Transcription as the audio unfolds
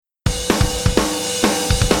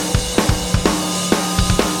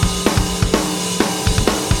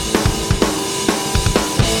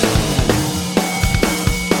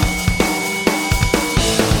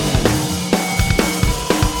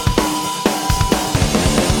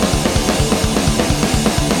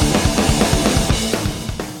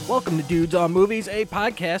Dudes on Movies, a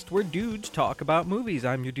podcast where dudes talk about movies.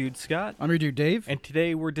 I'm your dude, Scott. I'm your dude, Dave. And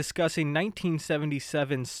today we're discussing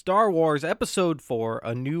 1977 Star Wars Episode 4,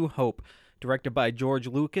 A New Hope, directed by George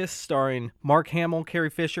Lucas, starring Mark Hamill, Carrie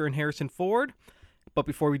Fisher, and Harrison Ford. But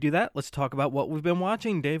before we do that, let's talk about what we've been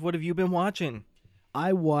watching. Dave, what have you been watching?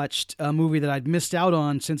 I watched a movie that I'd missed out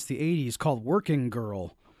on since the 80s called Working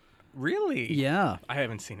Girl. Really? Yeah. I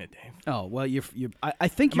haven't seen it, Dave. Oh, well, I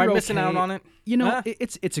think Am you're I missing okay. out on it? You know, Huh?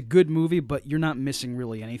 it's a good movie, but you're not missing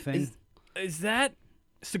really anything. Is that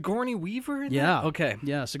Sigourney Weaver in Yeah. that? Okay.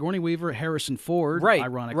 Yeah, Sigourney Weaver, Harrison Ford, Right,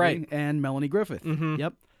 ironically, right. and Melanie Griffith. Mhm.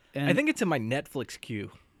 Yep. And, I think it's in my Netflix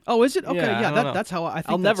queue. Oh, is it? Okay, Yeah, I yeah, don't know. that's how I think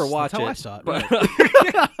I'll never that's watch how it. I saw it. But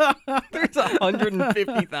Right. there's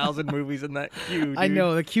 150,000 movies in that queue, dude. I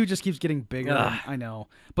know the queue just keeps getting bigger. Ugh. I know,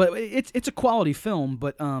 but it's a quality film.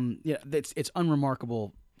 But yeah, it's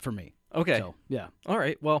unremarkable for me. Okay. So yeah. All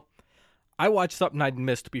right. Well, I watched something I'd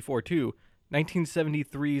missed before, too.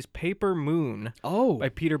 1973's Paper Moon Oh. by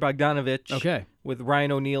Peter Bogdanovich. Okay. With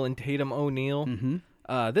Ryan O'Neal and Tatum O'Neal. Mm-hmm.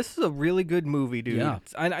 This is a really good movie, dude. Yeah.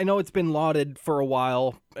 I know it's been lauded for a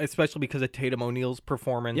while, especially because of Tatum O'Neal's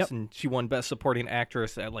performance, Yep. and she won Best Supporting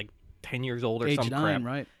Actress at like 10 years old or Age some 9, crap.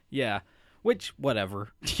 right? Yeah. Which, whatever.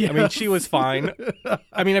 Yeah. I mean, she was fine.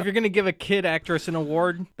 I mean, if you're going to give a kid actress an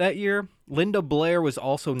award that year, Linda Blair was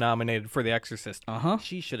also nominated for The Exorcist. Uh-huh.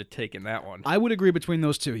 She should have taken that one. I would agree between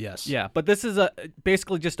those two, yes. Yeah, but this is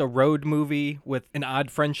basically just a road movie with an odd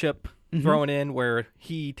friendship thrown in where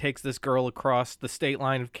he takes this girl across the state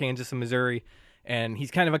line of Kansas and Missouri, and he's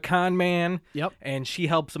kind of a con man. Yep. And she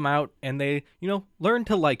helps him out, and they, learn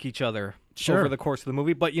to like each other Sure. over the course of the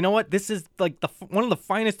movie. But you know what? This is like one of the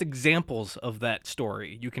finest examples of that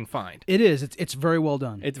story you can find. It is. It's very well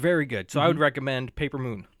done. It's very good. So I would recommend Paper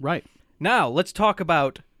Moon. Right. Now, let's talk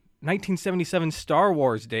about 1977 Star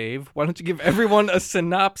Wars, Dave. Why don't you give everyone a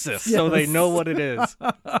synopsis so they Yes. know what it is?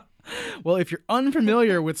 Well, if you're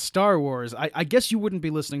unfamiliar with Star Wars, I guess you wouldn't be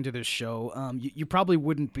listening to this show. You probably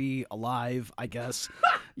wouldn't be alive, I guess.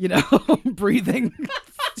 Breathing,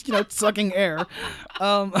 sucking air.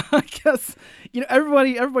 I guess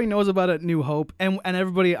everybody knows about A New Hope, and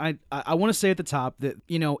everybody. I want to say at the top that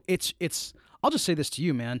it's. I'll just say this to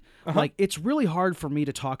you, man. Like, it's really hard for me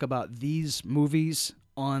to talk about these movies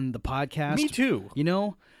on the podcast. Me too.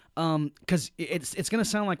 Because it's going to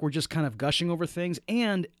sound like we're just kind of gushing over things,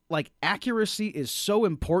 and like accuracy is so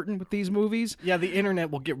important with these movies. Yeah, the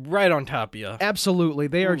internet will get right on top of you. Absolutely,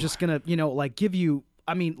 they are just going to give you.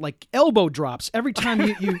 I mean, like elbow drops every time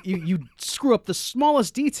you screw up the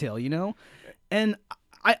smallest detail. And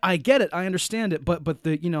I get it, I understand it, but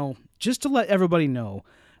the just to let everybody know.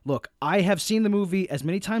 Look, I have seen the movie as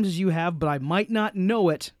many times as you have, but I might not know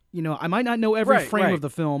it. I might not know every frame of the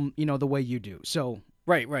film, the way you do. So,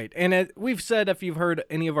 Right. And we've said, if you've heard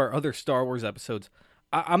any of our other Star Wars episodes,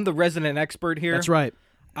 I'm the resident expert here. that's right.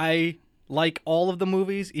 I like all of the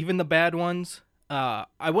movies, even the bad ones. I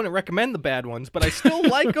wouldn't recommend the bad ones, but I still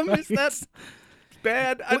like them. Is that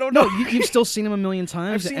bad? I don't know. No, you've still seen them a million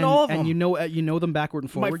times. I've seen and, all of and them. you know them backward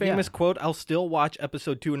and My forward. famous yeah. quote, I'll still watch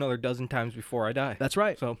episode 2 another dozen times before I die. That's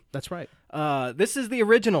right. So That's right. this is the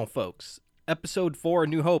original, folks. Episode 4, A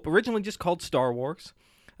New Hope, originally just called Star Wars,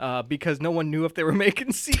 because no one knew if they were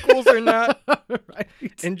making sequels or not. Right.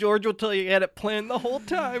 And George will tell you he had it planned the whole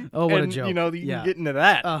time. Oh, what a and, joke. You Yeah. can get into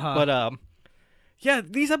that. Uh-huh. But, yeah,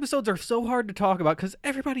 these episodes are so hard to talk about because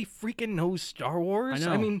everybody freaking knows Star Wars.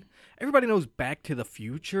 I know. mean, everybody knows Back to the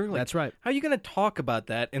Future. Like, That's right. How are you going to talk about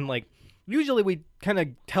that? And, like, usually we kind of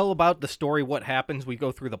tell about the story, what happens. We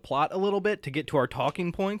go through the plot a little bit to get to our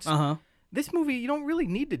talking points. Uh-huh. This movie, you don't really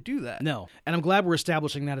need to do that. No. And I'm glad we're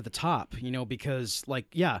establishing that at the top, because, like,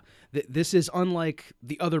 yeah, this is unlike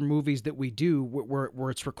the other movies that we do where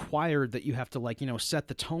it's required that you have to, like, set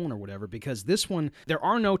the tone or whatever, because this one, there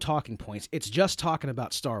are no talking points. It's just talking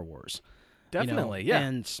about Star Wars. Definitely, yeah.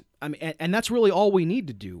 And, I mean, and that's really all we need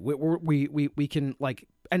to do. We can, like,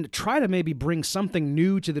 and try to maybe bring something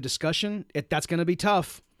new to the discussion. That's going to be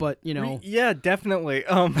tough, but, Yeah, definitely.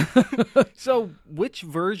 So, which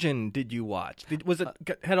version did you watch? Was it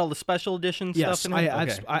had all the special edition Yes, stuff in it?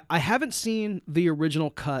 Okay. I haven't seen the original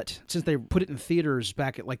cut since they put it in theaters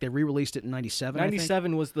back at, like, they re-released it in 97.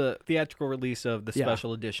 97 was the theatrical release of the Yeah.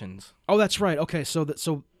 special editions. Oh, that's right. Okay, so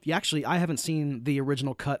actually, I haven't seen the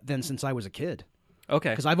original cut then since I was a kid, Okay.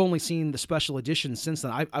 because I've only seen the special editions since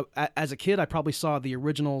then. I as a kid, I probably saw the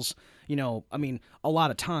originals. I mean, a lot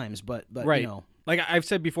of times, but Right. Like I've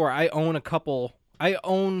said before, I own a couple. I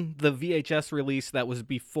own the VHS release that was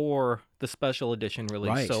before the special edition release.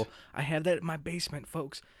 Right. So I have that in my basement,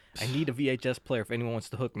 folks. I need a VHS player if anyone wants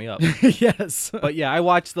to hook me up. Yes. But yeah, I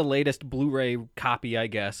watched the latest Blu-ray copy, I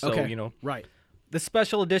guess. So, Okay. you know, Right. the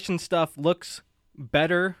special edition stuff looks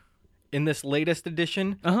better in this latest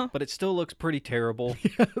edition, but it still looks pretty terrible.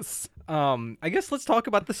 Yes. I guess let's talk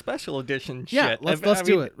about the special edition Yeah, shit. let's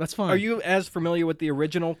do it. That's fine. Are you as familiar with the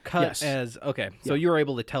original cut Yes. as... Okay, so you were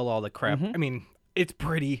able to tell all the crap. I mean, it's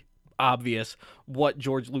pretty obvious what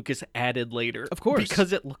George Lucas added later. Of course.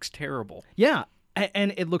 Because it looks terrible. Yeah,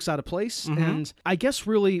 and it looks out of place. And I guess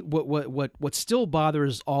really what still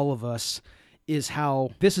bothers all of us is how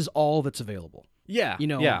this is all that's available. Yeah. You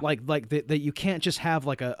know, yeah. like that you can't just have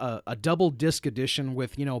like a double disc edition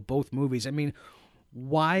with, you know, both movies. I mean,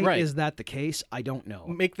 why Right. is that the case? I don't know.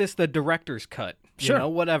 Make this the director's cut. Sure. You know,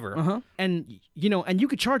 whatever. And you know, and you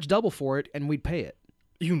could charge double for it and we'd pay it.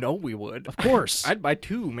 You know we would. Of course. I'd buy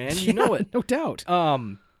 2, man. You know it. No doubt.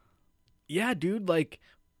 Yeah, dude, like,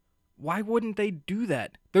 why wouldn't they do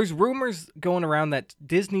that? There's rumors going around that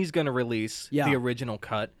Disney's going to release Yeah. the original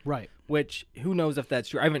cut, Right. which who knows if that's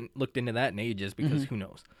true. I haven't looked into that in ages because who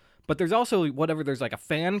knows. But there's also there's like a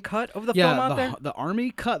fan cut of the film out there. The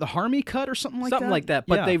army cut, the Harmy cut or something like that. Something like that.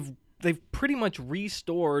 But Yeah. they've pretty much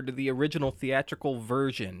restored the original theatrical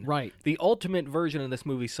version. Right. The ultimate version of this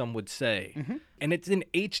movie, some would say. And it's in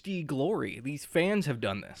HD glory. These fans have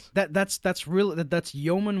done this. That's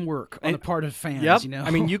yeoman work on the part of fans. Yep. You know. I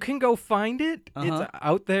mean, you can go find it. It's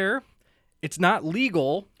out there. It's not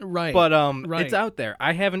legal. Right. But Right. it's out there.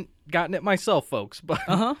 I haven't gotten it myself, folks. But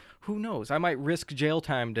who knows? I might risk jail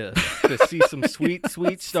time to see some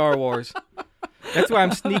sweet Star Wars. That's why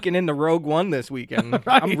I'm sneaking into Rogue One this weekend.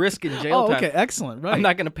 Right. I'm risking jail time. okay, excellent. Right. I'm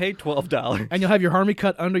not going to pay $12. And you'll have your Harmy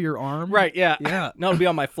cut under your arm. Right, yeah. Yeah. No, it'll be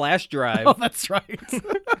on my flash drive. Oh, that's right.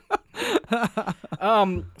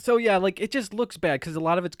 So yeah, like it just looks bad because a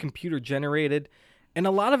lot of it's computer generated and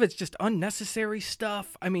a lot of it's just unnecessary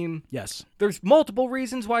stuff. I mean, Yes. there's multiple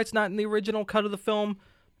reasons why it's not in the original cut of the film,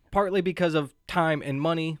 partly because of time and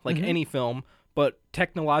money, like any film, but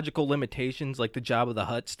technological limitations like the Jabba the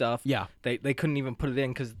Hutt stuff. Yeah. They couldn't even put it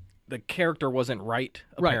in because the character wasn't right,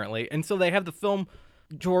 Right. apparently. And so they have the film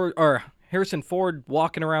Harrison Ford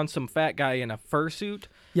walking around some fat guy in a fursuit,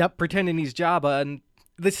 Yep. pretending he's Jabba, and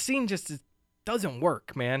the scene just doesn't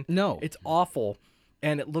work, man. No. It's awful,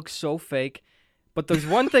 and it looks so fake. But there's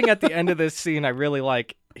one thing at the end of this scene I really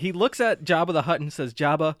like. He looks at Jabba the Hutt and says,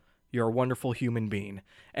 "Jabba, you're a wonderful human being."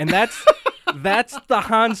 And that's the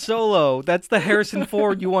Han Solo. That's the Harrison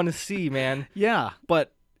Ford you want to see, man. Yeah.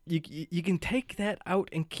 But you can take that out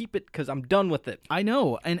and keep it because I'm done with it. I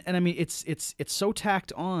know, and I mean it's so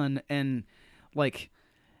tacked on, and like,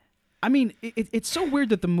 I mean it's so weird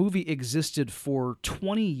that the movie existed for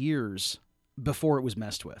 20 years before it was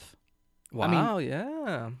messed with. Wow,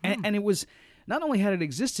 yeah. And it was not only had it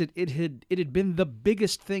existed, it had been the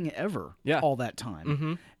biggest thing ever. Yeah. All that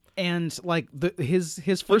time. And like his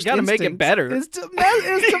first you gotta make it instinct better. is to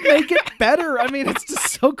make it better. I mean, it's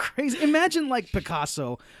just so crazy. Imagine like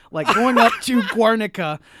Picasso, like going up to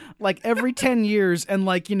Guernica, like every 10 years, and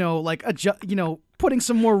like putting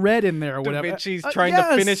some more red in there or Da whatever. Vinci's trying yes.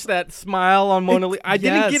 to finish that smile on Mona Lisa. I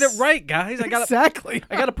didn't get yes. it right, guys. Exactly.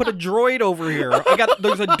 I gotta put a droid over here.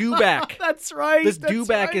 There's a dewback. That's right. This that's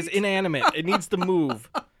dewback right. is inanimate. It needs to move.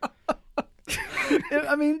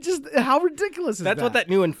 I mean, just how ridiculous is that? That's what that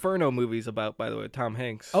new Inferno movie's about, by the way, Tom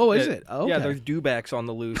Hanks. Oh, is it? Oh, Yeah, okay. there's dewbacks on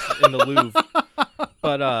the loose in the Louvre.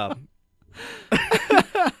 But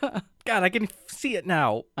God, I can see it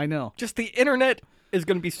now. I know. Just the internet is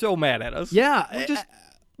going to be so mad at us. Yeah. We're just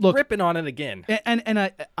look, ripping on it again. and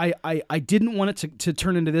I didn't want it to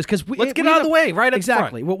turn into this because Let's get out of the way right up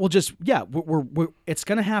exactly. front. We'll just we're it's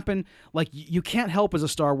gonna happen. Like you can't help as a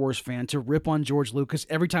Star Wars fan to rip on George Lucas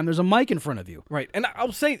every time there's a mic in front of you. Right, and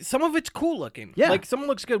I'll say some of it's cool looking. Yeah. Like some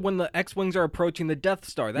looks good when the X-Wings are approaching the Death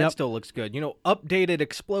Star. That Yep. still looks good. You know, updated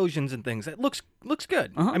explosions and things. That looks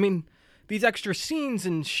good. I mean, these extra scenes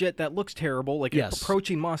and shit that looks terrible, like Yes.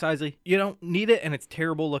 approaching Mos Eisley, you don't need it, and it's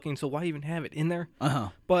terrible looking. So why even have it in there? Uh-huh.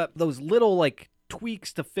 But those little like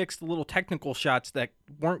tweaks to fix the little technical shots that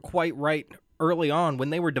weren't quite right early on when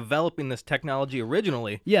they were developing this technology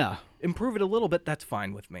originally, Yeah. improve it a little bit. That's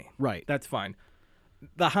fine with me. Right. That's fine.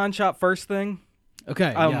 The Han shot first thing.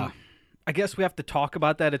 Okay. Yeah. I guess we have to talk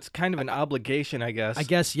about that. It's kind of an obligation, I guess. I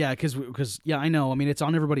guess yeah, because I know. I mean, it's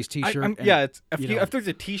on everybody's T-shirt. and, yeah, it's if there's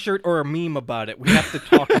a T-shirt or a meme about it, we have to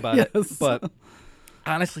talk about it. Yes. But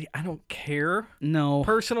honestly, I don't care no.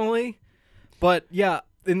 personally. But yeah,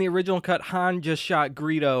 in the original cut, Han just shot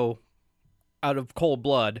Greedo out of cold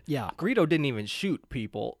blood. Yeah. Greedo didn't even shoot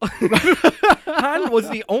people. Han was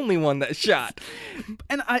the only one that shot.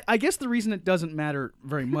 And I guess the reason it doesn't matter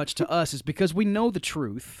very much to us is because we know the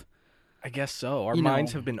truth. I guess so. Our You know.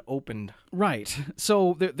 minds have been opened. Right.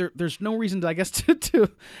 So there's no reason to, I guess, to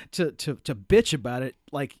bitch about it,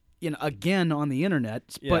 like, again on the internet.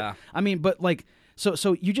 But Yeah. I mean, but like,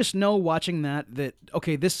 so you just know watching that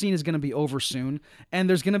okay, this scene is going to be over soon, and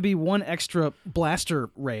there's going to be one extra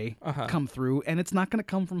blaster ray come through, and it's not going to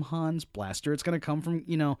come from Han's blaster. It's going to come from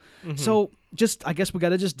So just, I guess we got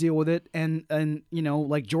to just deal with it, and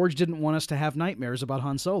like George didn't want us to have nightmares about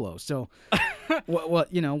Han Solo. So what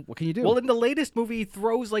can you do? Well, in the latest movie, he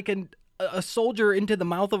throws like a soldier into the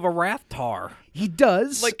mouth of a Rathtar, he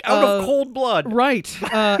does, like out of cold blood. right?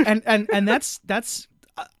 And that's.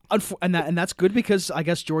 And that's good because I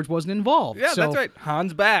guess George wasn't involved. Yeah, So- that's right.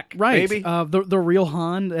 Han's back, Right, baby. the real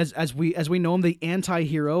Han, as we know him, the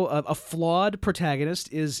anti-hero, a flawed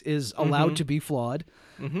protagonist is allowed to be flawed,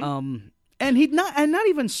 and not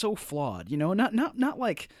even so flawed, not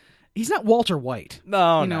like he's not Walter White.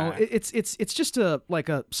 No, no, it's just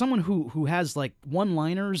someone who has like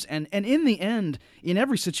one-liners and in the end, in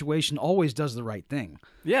every situation, always does the right thing.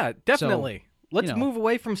 Yeah, definitely. Let's know. move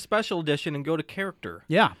away from special edition and go to character.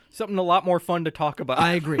 Yeah, Something a lot more fun to talk about.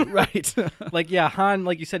 I agree. Right. Like, yeah, Han,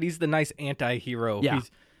 like you said, he's the nice anti-hero. Yeah. He's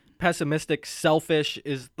pessimistic, selfish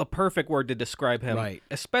is the perfect word to describe him. Right.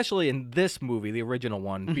 Especially in this movie, the original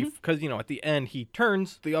one. Because, at the end, he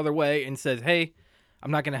turns the other way and says, hey, I'm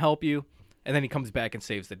not going to help you. And then he comes back and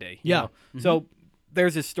saves the day. you Yeah. know? So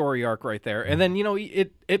there's his story arc right there. And then,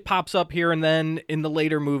 it pops up here and then in the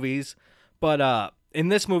later movies. But in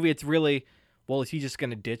this movie, it's really... Well, is he just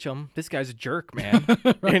going to ditch him? This guy's a jerk, man.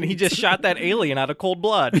 And he just shot that alien out of cold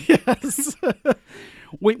blood. Yes.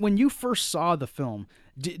 When you first saw the film,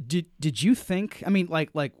 did you think? I mean,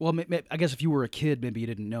 well, I guess if you were a kid, maybe you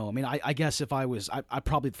didn't know. I mean, I guess if I was, I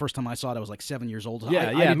probably the first time I saw it, I was like 7 years old.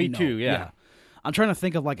 I didn't me know. too. Yeah. I'm trying to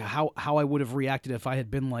think of like how I would have reacted if I had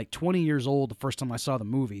been like 20 years old the first time I saw the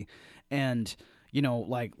movie, and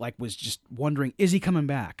like was just wondering, is he coming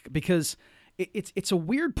back? Because it's a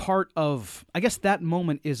weird part of, I guess that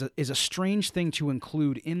moment is a strange thing to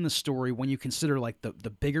include in the story when you consider like the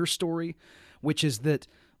bigger story, which is that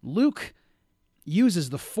Luke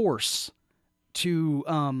uses the Force to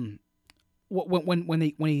when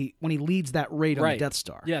he leads that raid on the Death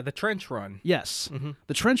Star. Yeah, the trench run. Yes.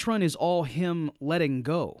 The trench run is all him letting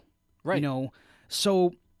go. Right.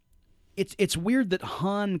 So it's weird that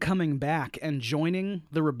Han coming back and joining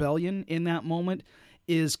the rebellion in that moment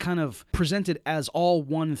is kind of presented as all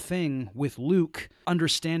one thing, with Luke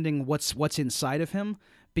understanding what's inside of him,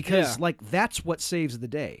 because like that's what saves the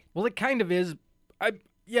day. Well, it kind of is.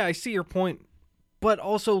 I see your point, but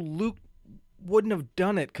also Luke wouldn't have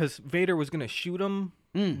done it because Vader was going to shoot him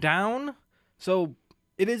down. So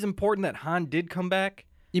it is important that Han did come back.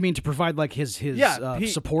 You mean to provide like his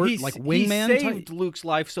support, like wingman? He saved Luke's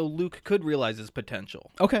life so Luke could realize his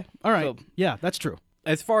potential. Okay, all right, So- yeah, that's true.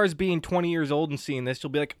 As far as being 20 years old and seeing this, you'll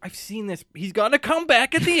be like, I've seen this. He's going to come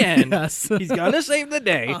back at the end. Yes. He's going to save the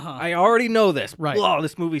day. I already know this. Right. Oh,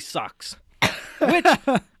 this movie sucks. Which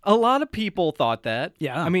a lot of people thought that.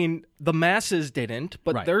 Yeah. I mean, the masses didn't,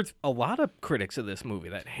 but Right. there's a lot of critics of this movie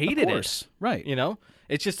that hated Of course. it. Right.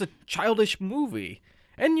 It's just a childish movie.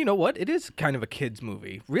 And you know what? It is kind of a kid's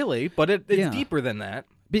movie, really, but it's Yeah. deeper than that.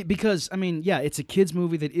 Because I mean, yeah, it's a kids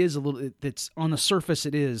movie that is that's on the surface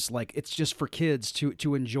it is like it's just for kids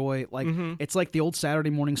to enjoy. Like it's like the old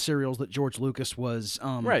Saturday morning serials that George Lucas was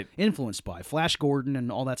Right. influenced by, Flash Gordon and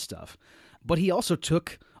all that stuff. But he also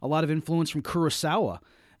took a lot of influence from Kurosawa,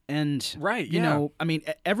 and Right, you yeah. know, I mean,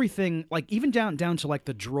 everything, like even down to like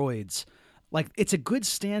the droids. Like it's a good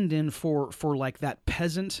stand-in for like that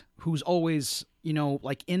peasant who's always,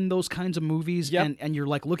 like in those kinds of movies, Yep. and you're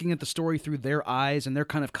like looking at the story through their eyes, and they're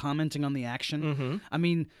kind of commenting on the action. Mm-hmm. I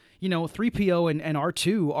mean, 3PO and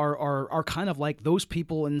R2 are kind of like those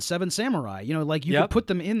people in Seven Samurai. Like you Yep. could put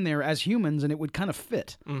them in there as humans, and it would kind of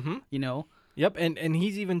fit. Mm-hmm. You know? Yep, and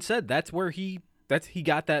he's even said that's where he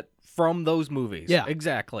got that from those movies. Yeah.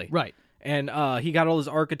 Exactly. Right. And he got all his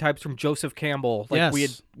archetypes from Joseph Campbell. Like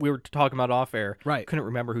Yes. we were talking about off air. Right. Couldn't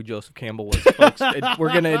remember who Joseph Campbell was, folks.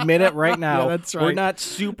 We're gonna admit it right now. Yeah, that's We're right. not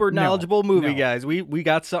super No, knowledgeable movie no. guys. We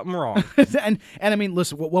got something wrong. and I mean,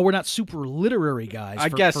 listen, well, we're not super literary guys. I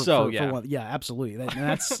for- guess for- so, for yeah. one. Yeah, absolutely.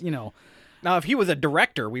 That's Now, if he was a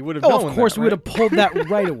director, we would have Oh, known of course, that, we would right? have pulled that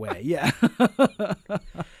right away. Yeah.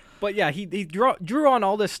 But yeah, he drew on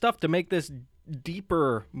all this stuff to make this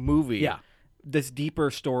deeper movie. Yeah. This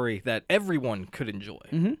deeper story that everyone could enjoy.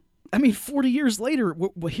 Mm-hmm. I mean, 40 years later,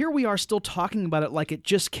 here we are still talking about it like it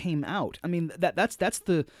just came out. I mean, that's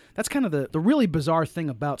kind of the really bizarre thing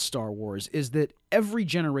about Star Wars is that every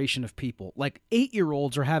generation of people, like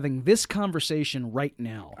 8-year-olds, are having this conversation right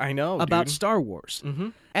now. I know, about dude. Star Wars,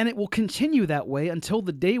 Mhm. and it will continue that way until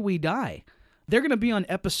the day we die. They're going to be on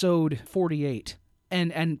episode 48,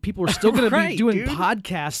 and people are still going to Right, be doing dude.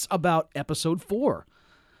 podcasts about episode 4.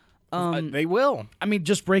 They will. I mean,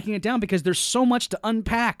 just breaking it down because there's so much to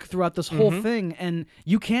unpack throughout this whole Mm-hmm. thing, and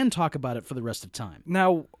you can talk about it for the rest of time.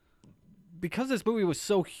 Now, because this movie was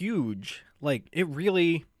so huge, like, it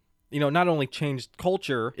really, not only changed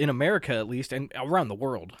culture in America, at least, and around the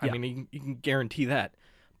world. Yeah. I mean, you can guarantee that.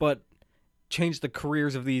 But changed the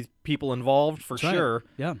careers of these people involved, for That's right. sure.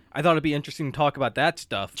 Yeah. I thought it'd be interesting to talk about that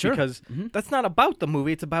stuff. Sure. Because that's not about the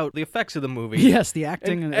movie. It's about the effects of the movie. Yes, the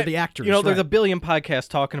acting and the actors. There's right. a billion podcasts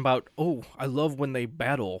talking about, I love when they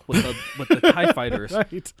battle with the TIE fighters.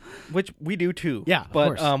 Right. Which we do too. Yeah, of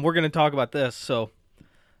but course. we're going to talk about this. So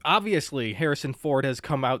obviously, Harrison Ford has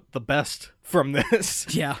come out the best from this.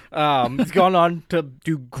 Yeah. He's gone on to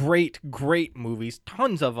do great movies,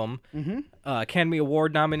 tons of them. Mm-hmm. Academy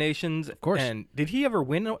Award nominations, of course. And did he ever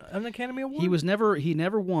win an Academy Award? He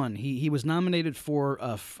never won. He was nominated for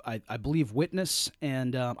I believe Witness,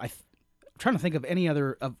 and I'm trying to think of any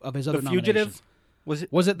other of his other The Fugitive.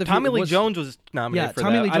 nominations. Was it the Tommy Fu- Lee was- Jones was nominated Yeah, for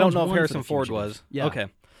Tommy that. Lee I don't Jones know if won for Harrison The Ford Fugitive. was. Yeah. Okay,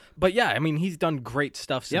 but yeah, I mean, he's done great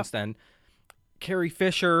stuff since then. Carrie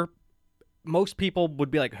Fisher, most people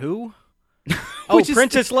would be like, who? Which is-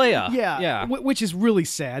 Princess Leia. Yeah, which is really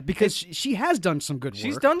sad because she has done some good work.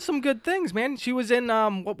 She's done some good things, man. She was in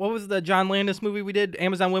what was the John Landis movie we did,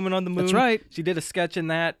 Amazon Women on the Moon? That's right. She did a sketch in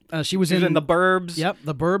that. She was in The Burbs. Yep,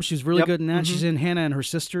 The Burbs. She's really Yep, good in that. She's in Hannah and Her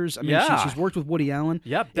Sisters. I mean, Yeah. she's worked with Woody Allen.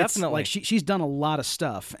 Yep, It's definitely. like she's done a lot of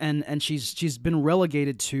stuff, and she's been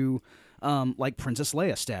relegated to like Princess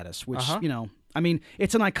Leia status, which I mean,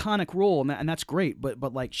 it's an iconic role, and that's great.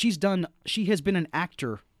 But like she has been an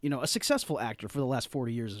actor, a successful actor for the last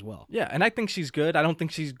 40 years as well. Yeah, and I think she's good. I don't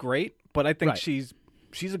think she's great, but I think Right. she's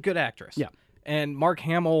a good actress. Yeah. And Mark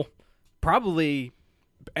Hamill, probably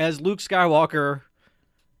as Luke Skywalker,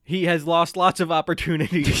 he has lost lots of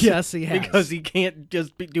opportunities. Yes, he has. Because he can't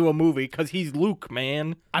just do a movie because he's Luke,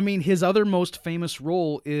 man. I mean, his other most famous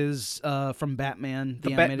role is from Batman,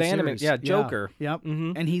 the animated series. yeah, Joker. Yep.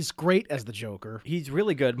 Mhm. And he's great as the Joker. He's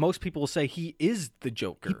really good. Most people will say he is the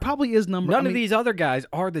Joker. He probably is None of these other guys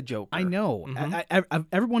are the Joker. I know.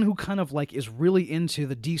 Everyone who kind of like is really into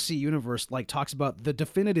the DC universe like talks about the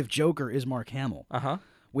definitive Joker is Mark Hamill. Uh-huh.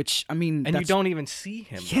 Which I mean, And you don't even see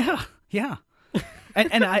him. Yeah.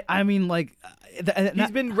 and I mean like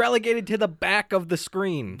He's been relegated to the back of the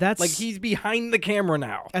screen. That's- like he's behind the camera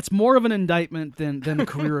now. that's more of an indictment than the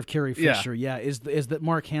career of Carrie Yeah. Fisher. Yeah, is that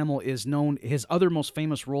Mark Hamill is known, his other most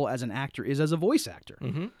famous role as an actor is as a voice actor.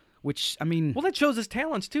 Mm-hmm. Which I mean, Well, that shows his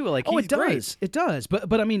talents too. Like oh, he's it does. great. It does.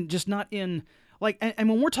 But I mean, just not in like. And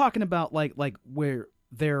when we're talking about like where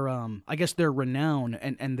their I guess their renown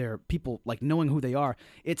and their people like knowing who they are.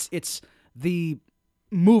 It's the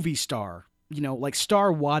movie star. Like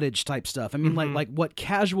star wattage type stuff. I mean, like what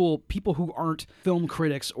casual people who aren't film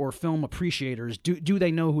critics or film appreciators do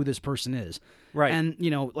they know who this person is? Right. And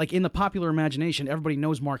like in the popular imagination, everybody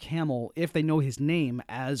knows Mark Hamill if they know his name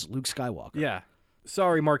as Luke Skywalker. Yeah.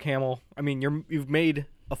 Sorry, Mark Hamill. I mean, you've made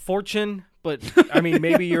a fortune, but I mean,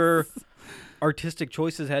 maybe your artistic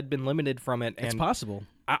choices had been limited from it. And It's possible.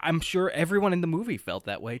 I'm sure everyone in the movie felt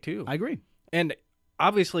that way too. I agree. And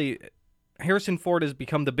obviously, Harrison Ford has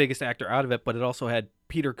become the biggest actor out of it, but it also had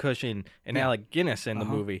Peter Cushing and Alec Guinness in the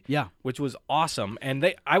movie. Yeah. Which was awesome.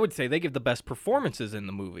 And I would say they give the best performances in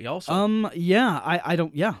the movie also.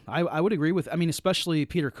 I would agree with. I mean, especially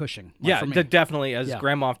Peter Cushing. yeah, for me. definitely as Yeah.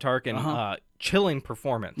 Grand Moff Tarkin. Chilling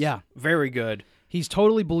performance. Yeah. Very good. He's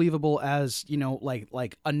totally believable as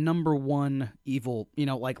like a number one evil.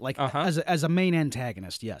 As a main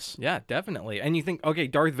antagonist. Yes. Yeah, definitely. And you think, okay,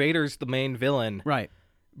 Darth Vader's the main villain. Right.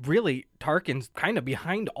 Really, Tarkin's kind of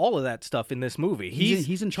behind all of that stuff in this movie.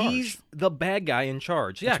 He's in charge. He's the bad guy in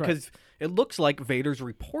charge. Yeah, That's right. because it looks like Vader's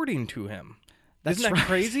reporting to him. Isn't that right.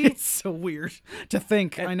 crazy? It's so weird to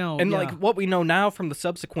think. I know. And yeah. like what we know now from the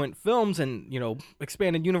subsequent films and,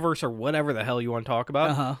 expanded universe or whatever the hell you want to talk about,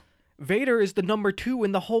 Uh-huh. Vader is the number 2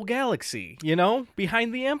 in the whole galaxy,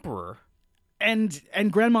 behind the Emperor. And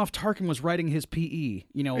Grand Moff Tarkin was writing his PE,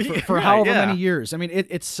 for Right, however yeah. many years. I mean,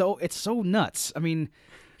 it's so nuts. I mean,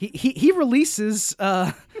 he releases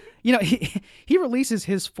he releases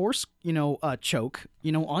his force choke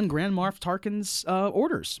on Grand Moff Tarkin's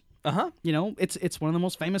orders. Uh-huh. It's one of the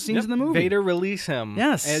most famous scenes in the movie. Vader, release him.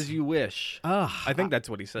 Yes. As you wish. I think that's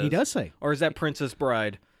what he says. He does say. Or is that Princess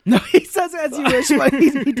Bride? No, he says as you wish, but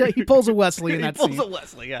he pulls a Wesley in that he pulls scene. a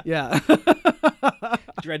Wesley, yeah. Yeah.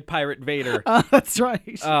 Dread Pirate Vader. That's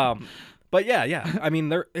right. But yeah. I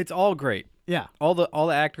mean, it's all great. Yeah. All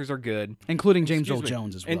the actors are good, including James Excuse Earl me.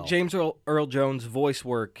 Jones as well. And James Earl Jones' voice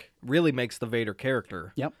work really makes the Vader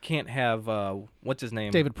character. Yep. Can't have what's his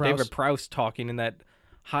name? David Prowse. David Prowse talking in that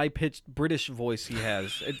high-pitched British voice he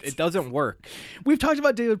has. It doesn't work. We've talked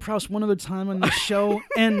about David Prowse one other time on this show,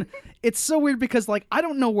 and it's so weird because, like, I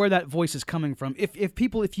don't know where that voice is coming from.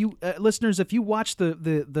 If you listeners, if you watch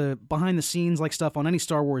the behind the scenes like stuff on any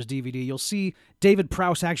Star Wars DVD, you'll see David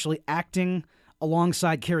Prowse actually acting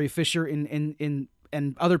alongside Carrie Fisher in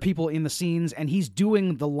and other people in the scenes, and he's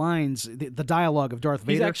doing the lines, the dialogue of Darth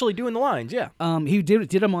Vader. He's actually doing the lines, yeah. He did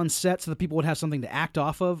them on set so that people would have something to act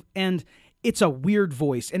off of, and it's a weird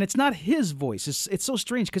voice, and it's not his voice. It's so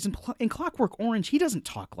strange because in Clockwork Orange, he doesn't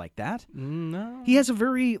talk like that. No. He has a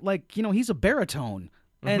very, like, he's a baritone,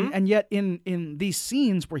 and yet in these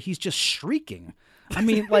scenes where he's just shrieking, I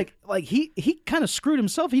mean, like he kind of screwed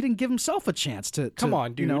himself. He didn't give himself a chance to Come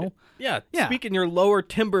on, dude. Yeah. Speak in your lower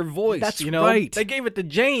timbre voice. That's right. They gave it to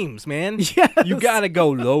James, man. Yes. You gotta go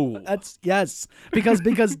low. That's yes, because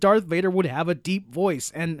Darth Vader would have a deep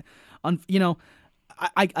voice, and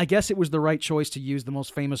I guess it was the right choice to use the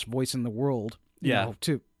most famous voice in the world.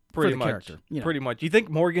 For the character. Pretty much. You think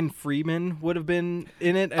Morgan Freeman would have been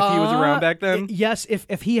in it if he was around back then? Yes,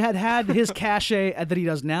 if he had his cachet that he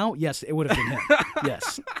does now, yes, it would have been him.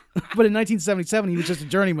 Yes. But in 1977, he was just a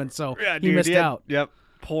journeyman, so he missed out. Yep.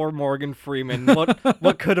 Poor Morgan Freeman.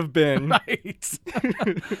 What could have been? Right.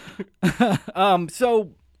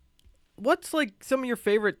 So what's like some of your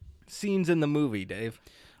favorite scenes in the movie, Dave?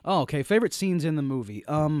 Oh, okay. Favorite scenes in the movie.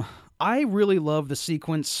 I really love the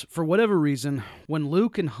sequence, for whatever reason, when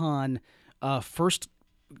Luke and Han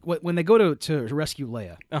when they go to rescue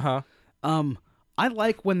Leia. Uh-huh. I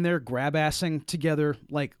like when they're grab-assing together,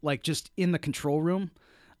 like just in the control room.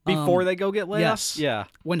 Before they go get Leia? Yes. Yeah.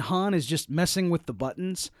 When Han is just messing with the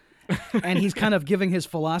buttons, and he's kind of giving his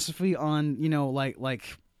philosophy on,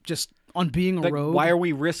 like just on being a rogue. Why are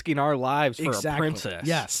we risking our lives for Exactly. a princess?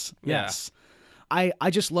 Yes. Yeah. Yes. I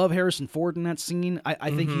just love Harrison Ford in that scene.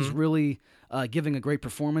 I think he's really giving a great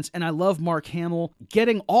performance. And I love Mark Hamill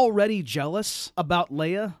getting already jealous about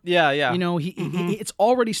Leia. Yeah, yeah. It's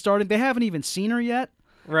already started. They haven't even seen her yet.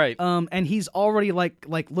 Right. And he's already like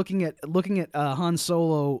looking at Han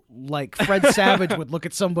Solo like Fred Savage would look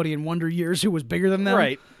at somebody in Wonder Years who was bigger than them.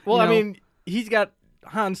 Right. Well, I mean, he's got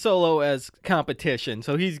Han Solo as competition,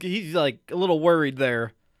 so he's like a little worried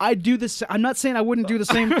there. I do this. I'm not saying I wouldn't do the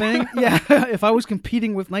same thing. Yeah, if I was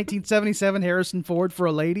competing with 1977 Harrison Ford for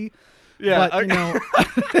a lady. Yeah,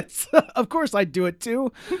 but of course I'd do it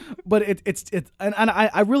too. But it's and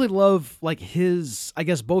I really love like his, I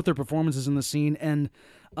guess, both their performances in the scene, and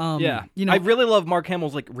I really love Mark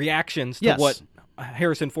Hamill's like reactions to what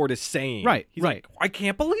Harrison Ford is saying. Right, he's right. like, I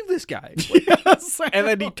can't believe this guy. Yes, and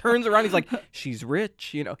then he turns around. He's like, she's rich.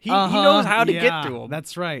 He knows how to get to him.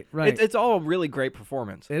 That's right. Right. It's all a really great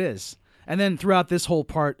performance. It is. And then throughout this whole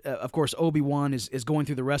part, of course, Obi-Wan is going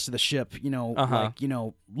through the rest of the ship,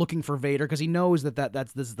 looking for Vader because he knows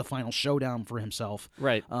this is the final showdown for himself.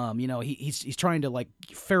 Right. He's trying to like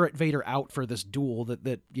ferret Vader out for this duel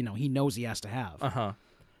that he knows he has to have. Uh-huh.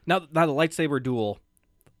 Now the lightsaber duel,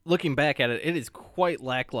 looking back at it, it is quite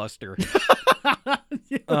lackluster.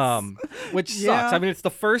 Yes. Which sucks. I mean, it's the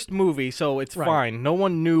first movie, so it's right. fine. No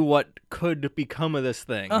one knew what could become of this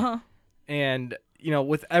thing. Uh-huh. And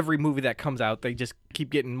with every movie that comes out, they just keep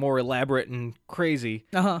getting more elaborate and crazy.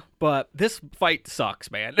 Uh-huh. But this fight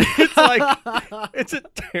sucks, man. It's like, it's a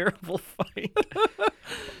terrible fight.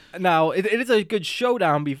 Now, it is a good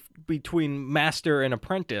showdown between master and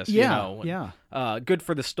apprentice, Yeah. Good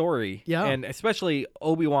for the story. Yeah. And especially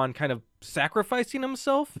Obi-Wan kind of sacrificing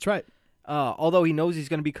himself. That's right. Although he knows he's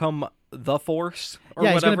going to become the Force or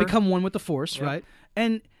he's whatever. going to become one with the Force, right?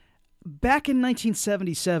 And back in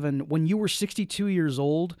 1977, when you were 62 years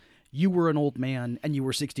old, you were an old man and you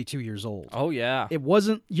were 62 years old. Oh, yeah.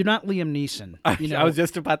 You're not Liam Neeson. I was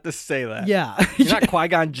just about to say that. Yeah. You're not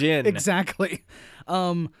Qui-Gon Jinn. Exactly.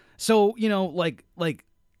 So, like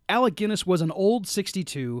Alec Guinness was an old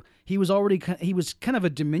 62. He was kind of a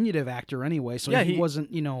diminutive actor anyway. So he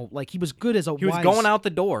wasn't, he was good as He was going out the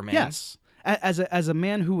door, man. Yes. As a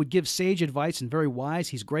man who would give sage advice and very wise,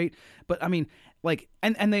 he's great. But I mean, like,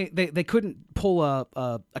 and they couldn't pull a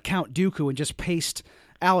Count Dooku and just paste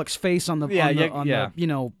Alec's face on the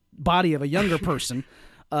body of a younger person.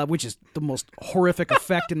 which is the most horrific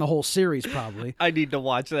effect in the whole series, probably. I need to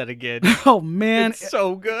watch that again. Oh man, It's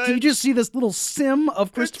so good. do you just see this little sim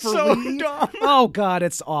of Christopher so Lee? dumb. Oh god,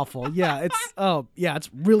 it's awful. Yeah, it's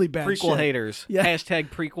really bad. Prequel shit. haters. Yeah. Hashtag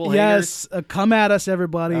prequel haters. Yes, come at us,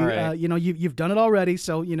 everybody. All right. You've done it already,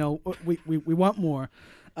 so we want more.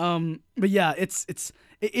 But yeah,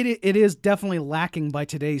 it is definitely lacking by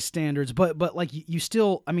today's standards. But like you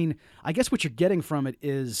still, I mean, I guess what you're getting from it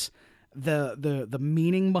is the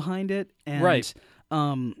meaning behind it, and Right.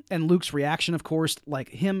 and Luke's reaction, of course, like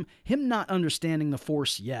him not understanding the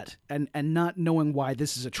Force yet, and not knowing why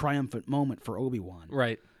this is a triumphant moment for Obi-Wan.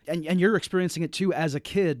 Right. And you're experiencing it too as a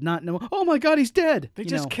kid, not knowing, oh my God, he's dead. They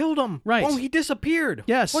just killed him. Right. Oh, he disappeared.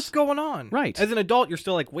 Yes. What's going on? Right. As an adult, you're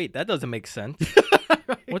still like, wait, that doesn't make sense.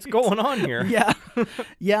 What's going on here? Yeah,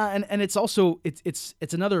 yeah, and it's also it's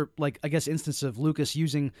another, like, I guess, instance of Lucas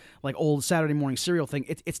using like old Saturday morning serial thing.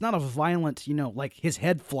 It's not a violent, like his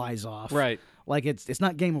head flies off. Right. Like it's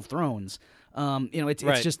not Game of Thrones. It's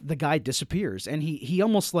Right. just the guy disappears, and he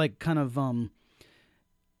almost like kind of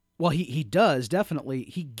well, he does definitely.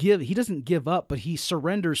 He doesn't give up, but he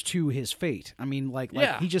surrenders to his fate. I mean, like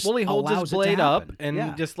Yeah. he just he holds allows his blade it to up happen. and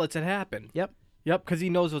Yeah. just lets it happen. Yep, Yep, because he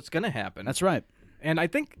knows what's going to happen. that's right. And I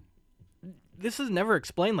think this is never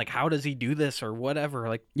explained, like, how does he do this or whatever.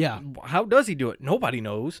 Like, Yeah. how does he do it? Nobody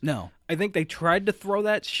knows. No. I think they tried to throw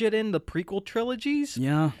that shit in the prequel trilogies.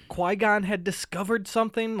 Yeah. Qui-Gon had discovered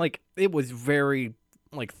something. Like, it was very,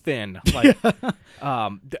 like, thin. Like,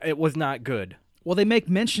 it was not good. Well, they make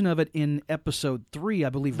mention of it in episode 3, I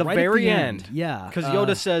believe. The right very at the end. Yeah. Because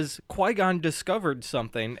Yoda says Qui-Gon discovered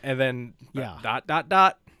something, and then Yeah. ...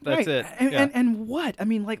 That's right. it. And, Yeah. and what? I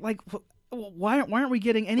mean, like why aren't we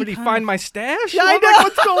getting any? Did he kind find of... my stash? Yeah, I I'm know. like,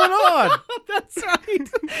 what's going on? That's right.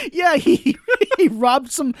 Yeah, he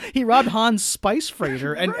robbed Han's spice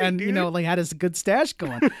freighter and Right, dude. like had his good stash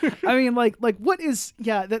going. I mean, like what is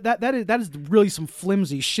that is really some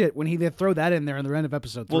flimsy shit when they throw that in there in the end of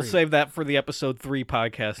episode 3. We'll save that for the episode 3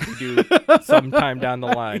 podcast to do sometime down the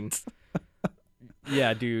line.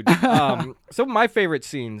 Yeah, dude. So my favorite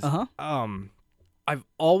scenes. I've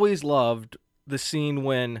always loved the scene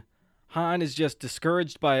when Han is just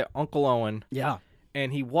discouraged by Uncle Owen. Yeah.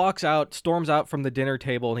 And he storms out from the dinner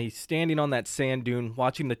table, and he's standing on that sand dune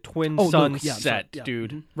watching the twin Luke. suns Yeah, I'm sorry. set, Yeah.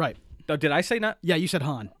 dude. Mhm. Right. Oh, did I say not? Yeah, you said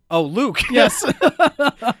Han. Oh, Luke. Yes. I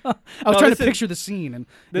was trying to this is- picture the scene, and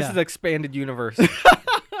This is expanded universe.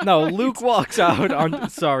 No, Luke walks out on.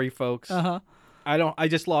 Sorry, folks. I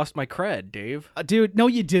just lost my cred, Dave. dude. No,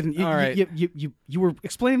 you didn't. All right. You were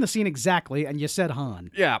explaining the scene exactly, and you said Han.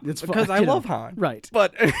 Yeah, It's because fine, I you know. love Han. Right.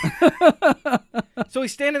 But so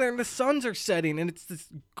he's standing there, and the suns are setting, and it's this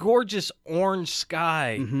gorgeous orange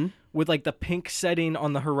sky with like the pink setting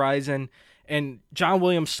on the horizon, and John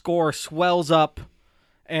Williams' score swells up,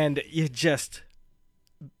 and you just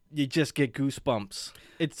get goosebumps.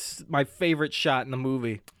 It's my favorite shot in the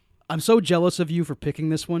movie. I'm so jealous of you for picking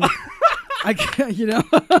this one. I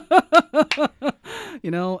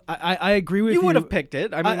agree with you. You would have picked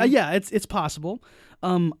it. I mean, yeah, it's possible.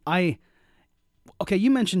 Okay,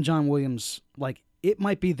 you mentioned John Williams. Like, it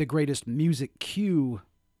might be the greatest music cue,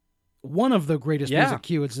 one of the greatest music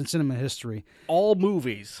cues in cinema history. all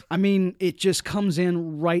movies. I mean, it just comes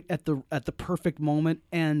in right at the perfect moment,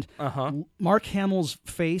 and Mark Hamill's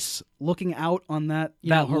face looking out on that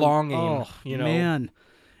Longing, oh, man.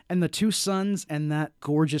 And the two suns and that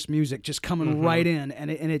gorgeous music just coming right in,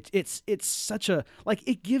 and it's such a, like,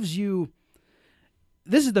 it gives you.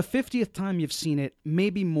 This is the 50th time you've seen it,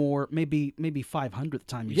 maybe more, maybe 500th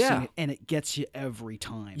time you've seen it, and it gets you every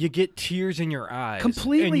time. You get tears in your eyes.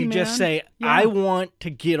 Completely, and you just man. say, Yeah. I want to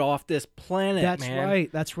get off this planet, That's man.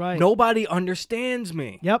 right. That's right. Nobody understands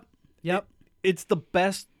me. Yep. It's the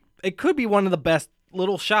best. It could be one of the best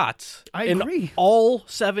little shots I in agree. all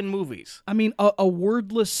 7 movies. I mean, a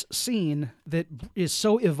wordless scene that is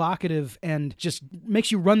so evocative and just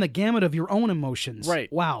makes you run the gamut of your own emotions.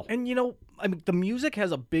 Right. Wow. And, I mean, the music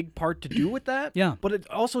has a big part to do with that. Yeah. But it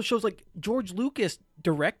also shows, like, George Lucas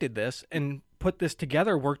directed this and put this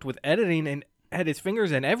together, worked with editing, and had his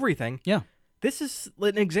fingers in everything. Yeah. This is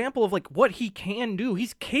an example of, like, what he can do.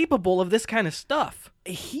 He's capable of this kind of stuff.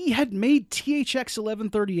 He had made THX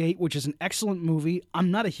 1138, which is an excellent movie. I'm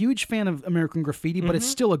not a huge fan of American Graffiti, but it's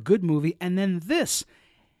still a good movie. And then this,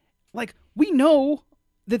 like, we know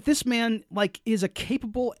that this man, like, is a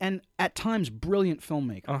capable and at times brilliant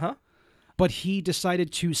filmmaker. Uh-huh. But he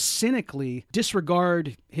decided to cynically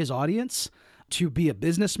disregard his audience, to be a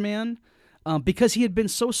businessman, because he had been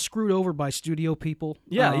so screwed over by studio people.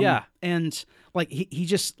 Yeah. And like he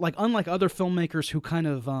just, like, unlike other filmmakers who kind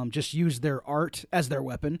of just use their art as their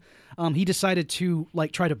weapon, he decided to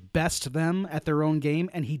like try to best them at their own game,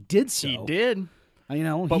 and he did so. He did. You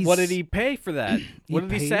know, But what did he pay for that? What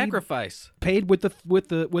did he sacrifice? Paid with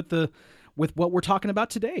what we're talking about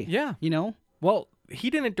today. Yeah. You know? Well, he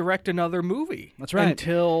didn't direct another movie. That's right.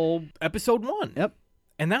 Until episode 1. Yep.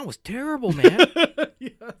 And that was terrible, man.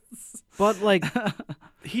 Yes. But, like,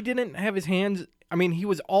 he didn't have his hands... I mean, he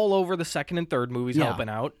was all over the second and third movies helping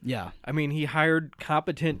out. Yeah. I mean, he hired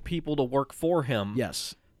competent people to work for him.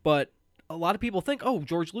 Yes. But a lot of people think, oh,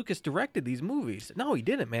 George Lucas directed these movies. No, he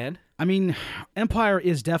didn't, man. I mean, Empire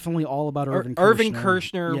is definitely all about Irving Kershner. Irving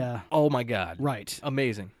Kershner. Yeah. Oh, my God. Right.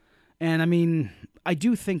 Amazing. And, I mean, I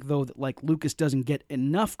do think, though, that, like, Lucas doesn't get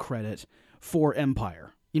enough credit for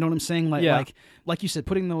Empire. You know what I'm saying? Like you said,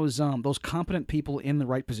 putting those competent people in the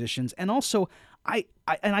right positions. And also, I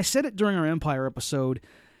said it during our Empire episode,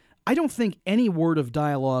 I don't think any word of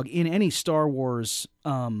dialogue in any Star Wars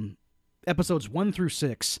episodes 1 through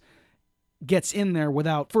 6 gets in there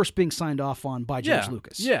without first being signed off on by George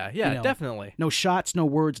Lucas. Yeah, You know, definitely. No shots, no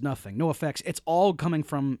words, nothing. No effects. It's all coming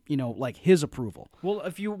from, you know, like his approval. Well,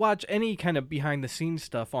 if you watch any kind of behind-the-scenes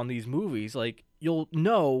stuff on these movies, like, you'll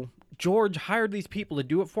know George hired these people to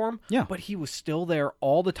do it for him, Yeah. but he was still there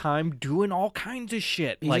all the time doing all kinds of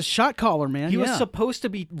shit. He's like, a shot caller, man. he was Yeah. supposed to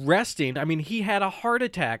be resting. I mean, he had a heart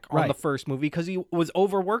attack on Right. the first movie because he was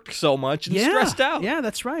overworked so much and stressed out. Yeah,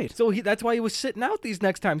 that's right. So that's why he was sitting out these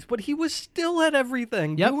next times. But he was still at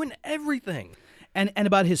everything, Yep. doing everything. And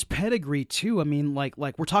about his pedigree too. I mean, like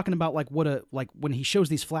we're talking about like when he shows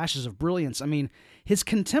these flashes of brilliance. I mean, his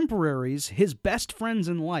contemporaries, his best friends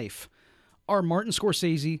in life, are Martin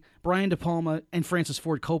Scorsese, Brian De Palma, and Francis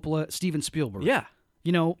Ford Coppola, Steven Spielberg. Yeah.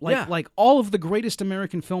 You know, like all of the greatest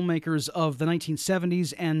American filmmakers of the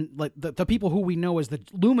 1970s, and like the people who we know as the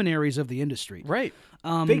luminaries of the industry. Right.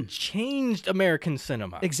 They changed American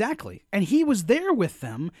cinema. Exactly. And he was there with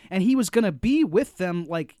them, and he was going to be with them,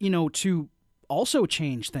 like, you know, to also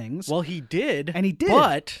change things. Well, he did. And he did.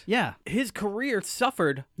 But yeah. his career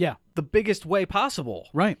suffered Yeah. the biggest way possible.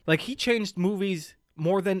 Right. Like, he changed movies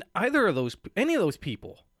more than any of those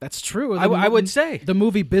people. That's true. I would say. The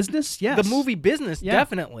movie business, yes. The movie business, Yeah.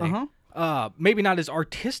 definitely. Uh-huh. Maybe not as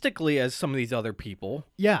artistically as some of these other people,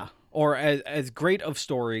 Yeah. or as great of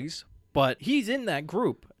stories, but he's in that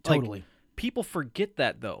group. Like, Totally. people forget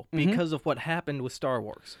that, though, Mm-hmm. because of what happened with Star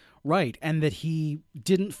Wars. Right. And that he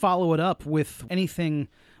didn't follow it up with anything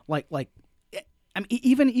like I mean,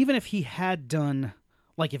 even if he had done,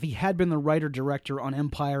 like, if he had been the writer-director on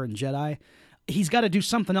Empire and Jedi, he's got to do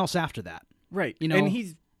something else after that. Right. You know? And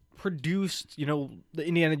he's produced, the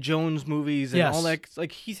Indiana Jones movies and Yes. all that.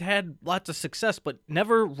 Like, he's had lots of success, but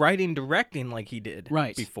never writing, directing like he did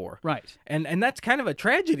Right. before. Right. And that's kind of a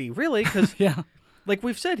tragedy, really, because, Yeah. like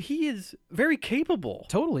we've said, he is very capable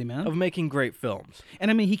Totally, man. of making great films.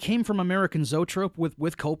 And I mean, he came from American Zoetrope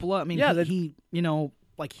with Coppola. I mean, Yeah, he you know,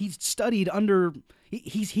 like, he studied under.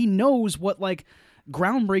 He knows what, like,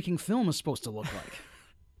 groundbreaking film is supposed to look like.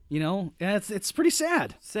 You know, and it's pretty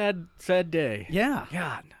sad. Sad day. Yeah.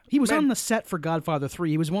 God. He was Man. on the set for Godfather 3.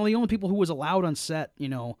 He was one of the only people who was allowed on set,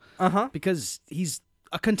 Uh-huh. because he's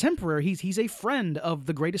a contemporary. He's a friend of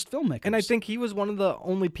the greatest filmmakers. And I think he was one of the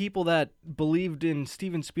only people that believed in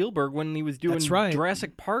Steven Spielberg when he was doing That's right.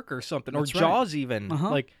 Jurassic Park or something, That's or right. Jaws even. Uh-huh.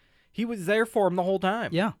 Like, he was there for him the whole time.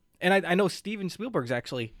 Yeah. And I know Steven Spielberg's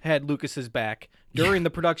actually had Lucas's back during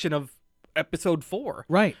the production of Episode 4.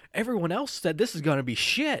 Right. Everyone else said this is going to be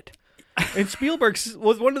shit. And Spielberg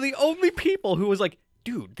was one of the only people who was like,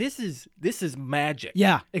 dude, this is magic.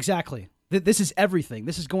 Yeah, exactly. This is everything.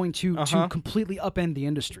 This is going to Uh-huh. completely upend the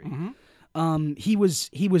industry. Mm-hmm. He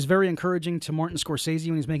was very encouraging to Martin Scorsese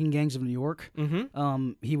when he was making Gangs of New York.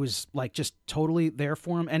 Mm-hmm. He was, like, just totally there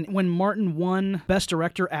for him. And when Martin won Best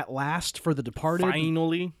Director at last for The Departed,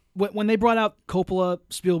 Finally. when they brought out Coppola,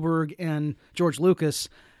 Spielberg, and George Lucas,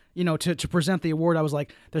 to present the award, I was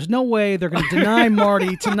like, there's no way they're going to deny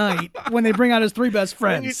Marty tonight when they bring out his three best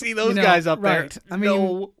friends. When you see those guys up right. there, I mean,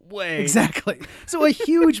 no way. Exactly. So a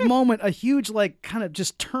huge moment, a huge, like, kind of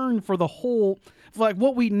just turn for the whole, like,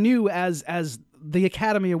 what we knew as the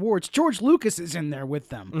Academy Awards. George Lucas is in there with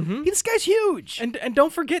them. Mm-hmm. This guy's huge. And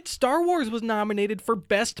don't forget, Star Wars was nominated for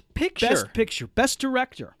Best Picture. Best Picture, Best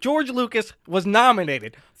Director. George Lucas was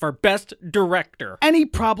nominated for Best Director. And he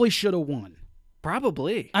probably should have won.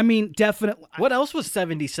 Probably. I mean, definitely. What else was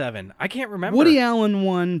 77? I can't remember. Woody Allen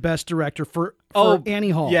won Best Director for Annie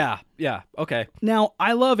Hall. Yeah, okay. Now,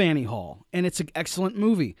 I love Annie Hall, and it's an excellent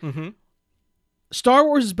movie. Mm-hmm. Star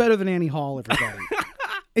Wars is better than Annie Hall, everybody.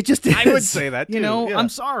 It just is. I would say that, You too, know, yeah. I'm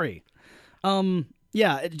sorry.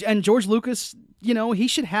 Yeah, and George Lucas, you know, he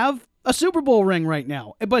should have a Super Bowl ring right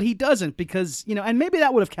now, but he doesn't because, you know, and maybe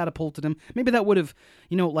that would have catapulted him. Maybe that would have,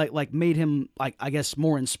 you know, like made him, like, I guess,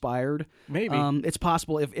 more inspired. Maybe. It's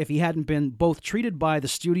possible if he hadn't been both treated by the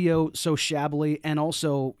studio so shabbily and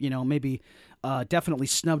also, you know, maybe definitely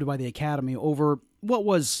snubbed by the Academy over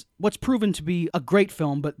what's proven to be a great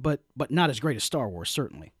film, but not as great as Star Wars,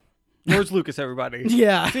 certainly. George Lucas, everybody.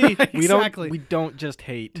 Yeah, See, exactly. we don't just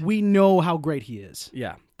hate. We know how great he is.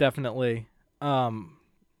 Yeah, definitely.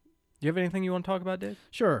 Do you have anything you want to talk about, Dave?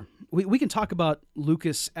 Sure. We can talk about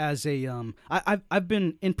Lucas as a I've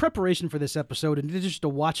been in preparation for this episode and just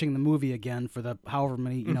watching the movie again for the however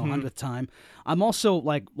many, you know, 100th time. I'm also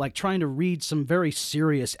like trying to read some very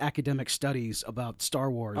serious academic studies about Star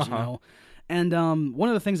Wars, you know. And one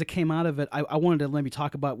of the things that came out of it I wanted to maybe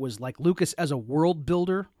talk about was like Lucas as a world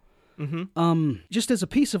builder. Just as a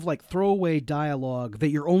piece of like throwaway dialogue that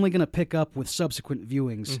you're only going to pick up with subsequent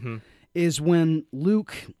viewings is when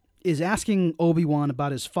Luke is asking Obi-Wan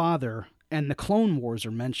about his father, and the Clone Wars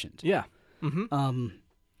are mentioned. Yeah.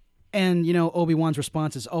 And, you know, Obi-Wan's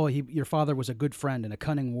response is, oh, your father was a good friend and a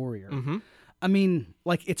cunning warrior. I mean,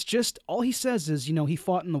 like, it's just, all he says is, you know, he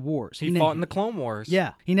fought in the wars. He fought in the Clone Wars.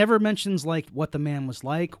 Yeah. He never mentions, like, what the man was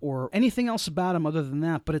like or anything else about him other than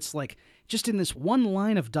that, but it's like, just in this one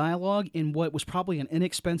line of dialogue in what was probably an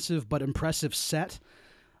inexpensive but impressive set,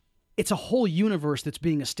 it's a whole universe that's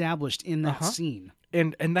being established in that scene.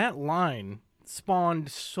 And that line spawned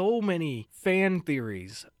so many fan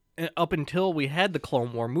theories up until we had the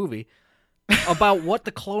Clone War movie about what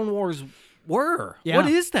the Clone Wars were. Yeah. What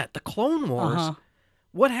is that? The Clone Wars?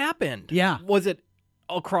 What happened? Yeah. Was it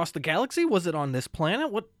across the galaxy? Was it on this planet?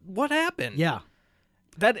 What happened? Yeah.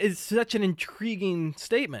 That is such an intriguing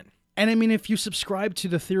statement. And I mean, if you subscribe to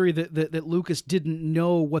the theory that Lucas didn't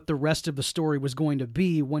know what the rest of the story was going to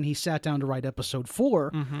be when he sat down to write Episode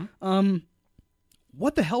 4,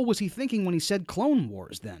 what the hell was he thinking when he said Clone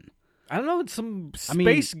Wars then? I don't know. It's some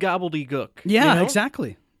space gobbledygook. Yeah, you know?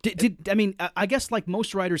 exactly. I mean, I guess like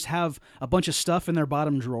most writers have a bunch of stuff in their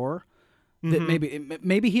bottom drawer that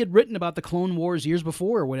maybe he had written about the Clone Wars years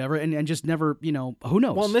before or whatever and just never, you know, who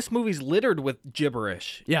knows? Well, and this movie's littered with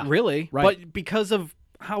gibberish. Yeah, really. right. But because of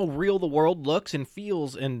how real the world looks and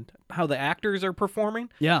feels and how the actors are performing,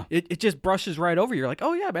 it just brushes right over. You're like,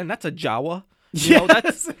 oh yeah, man, that's a Jawa. You know,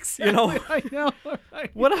 that's exactly. You know, I know. Right.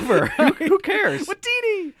 Whatever. Who cares?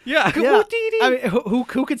 Watiti. Yeah. Yeah. Watiti. I mean,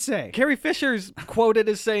 who could say? Carrie Fisher's quoted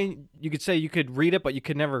as saying, you could read it, but you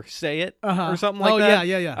could never say it, or something like Oh, that.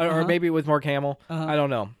 yeah. Or maybe it was Mark Hamill. I don't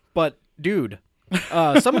know. But dude,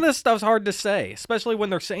 some of this stuff's hard to say, especially when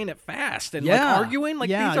they're saying it fast and like arguing. Like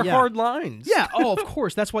these are hard lines. Yeah. Oh, of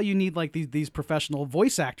course. That's why you need like these professional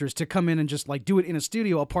voice actors to come in and just like do it in a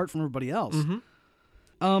studio apart from everybody else.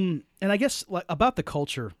 And I guess like about the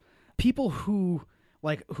culture, people who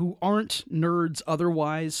aren't nerds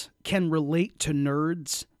otherwise can relate to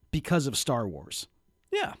nerds because of Star Wars.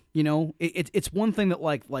 Yeah. You know, it's one thing that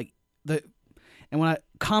like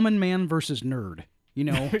common man versus nerd, you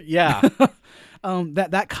know. Yeah.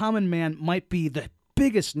 That common man might be the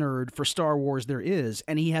biggest nerd for Star Wars there is,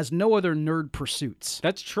 and he has no other nerd pursuits.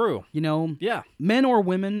 That's true. You know? Yeah. Men or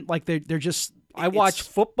women, like they're just I watch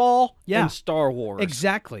football Yeah. and Star Wars.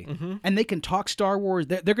 Exactly. And they can talk Star Wars.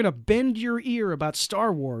 They're going to bend your ear about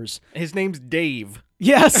Star Wars. His name's Dave.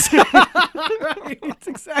 Yes. Right. It's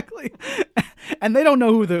exactly. And they don't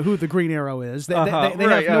know who the Green Arrow is. They have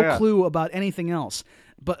no clue about anything else.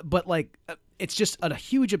 But like it's just a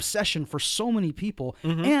huge obsession for so many people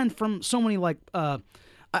and from so many like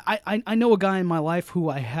I know a guy in my life who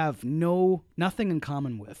I have nothing in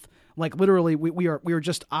common with. Like literally we are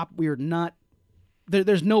not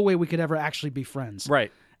there's no way we could ever actually be friends.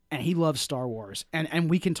 Right. And he loves Star Wars. And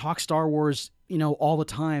we can talk Star Wars, you know, all the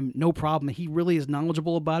time, no problem. He really is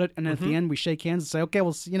knowledgeable about it. And at the end, we shake hands and say, okay,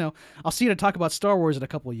 well, you know, I'll see you to talk about Star Wars in a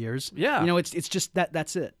couple of years. Yeah. You know, it's just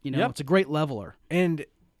that's it. You know, It's a great leveler. And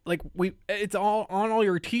like it's all on all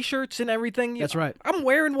your T-shirts and everything. That's right. I'm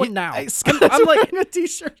wearing one now. I'm like a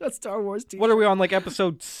T-shirt, a Star Wars T-shirt. What are we on, like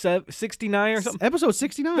episode 69 or something? Episode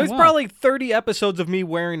 69. There's wow. probably 30 episodes of me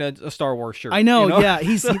wearing a Star Wars shirt. I know, you know? yeah.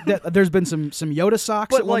 There's been some Yoda socks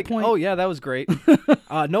but at like, one point. oh yeah, that was great.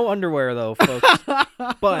 No underwear though, folks.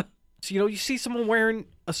 But you know, you see someone wearing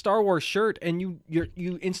a Star Wars shirt, and you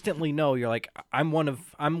instantly know you're like, I'm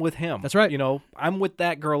with him. That's right. You know, I'm with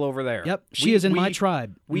that girl over there. Yep, she is in my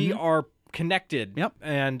tribe. We are connected. Yep.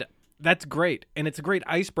 And that's great. And it's a great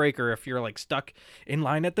icebreaker if you're like stuck in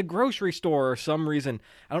line at the grocery store or some reason.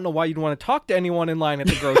 I don't know why you'd want to talk to anyone in line at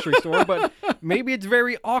the grocery store, but maybe it's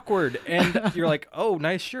very awkward and you're like, oh,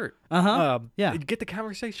 nice shirt. Yeah. Get the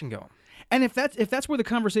conversation going. And if that's where the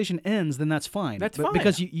conversation ends, then that's fine. That's fine.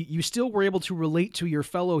 Because you still were able to relate to your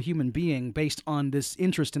fellow human being based on this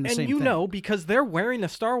interest in the same thing. And you know, because they're wearing a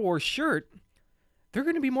Star Wars shirt, they're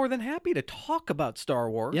going to be more than happy to talk about Star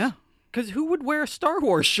Wars. Yeah. Because who would wear a Star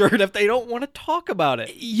Wars shirt if they don't want to talk about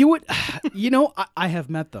it? You would, I have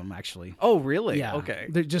met them actually. Oh, really? Yeah. Okay.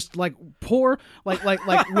 They're just like poor, like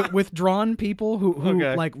withdrawn people who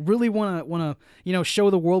Okay. like really want to show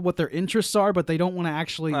the world what their interests are, but they don't want to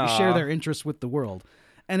actually share their interests with the world.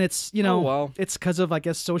 And it's it's because of, I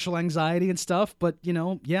guess, social anxiety and stuff. But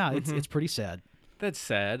it's pretty sad. That's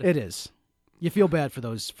sad. It is. You feel bad for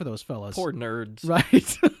those fellas. Poor nerds.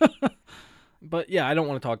 Right. But yeah, I don't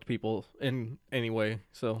want to talk to people in any way.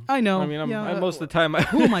 So I know. I mean, yeah, most of the time,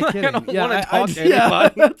 who am I kidding? I don't Yeah, want to talk to yeah,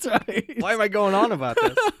 anybody. that's right. Why am I going on about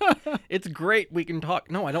this? It's great. We can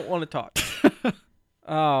talk. No, I don't want to talk.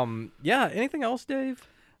 Yeah. Anything else, Dave?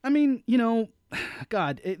 I mean,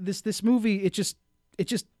 God, this movie, it just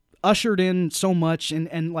ushered in so much,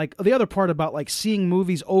 and like the other part about like seeing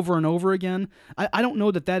movies over and over again. I don't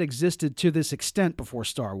know that existed to this extent before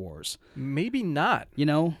Star Wars. Maybe not.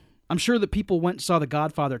 I'm sure that people went and saw The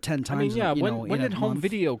Godfather 10 times. I mean, yeah. When in a did home month.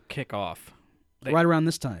 video kick off? Right around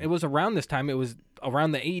this time. It was around this time. It was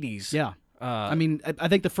around the 80s. Yeah. I mean, I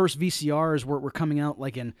think the first VCRs were coming out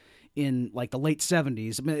like in like the late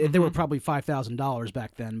 70s. I mean, they were probably $5,000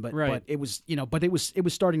 back then, but it was it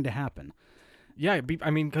was starting to happen. Yeah, I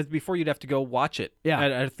mean, because before you'd have to go watch it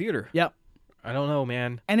at a theater. Yep. I don't know,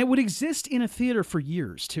 man. And it would exist in a theater for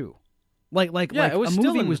years too. Like it was a still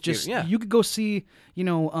movie in the was just theater, yeah. You could go see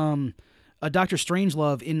a Doctor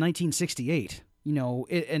Strangelove in 1968.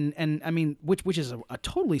 And I mean, which is a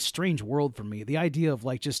totally strange world for me. The idea of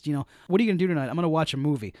like just what are you gonna do tonight? I'm gonna watch a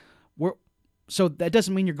movie. So that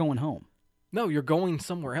doesn't mean you're going home. No, you're going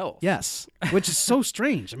somewhere else. Yes, which is so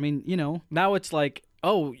strange. I mean, Now it's like,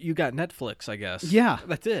 oh, you got Netflix, I guess. Yeah.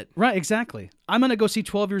 That's it. Right, exactly. I'm going to go see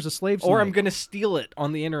 12 Years a Slave tonight. Or I'm going to steal it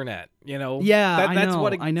on the internet, Yeah, that's know,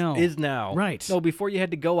 what it I know. is now. Right. No, before you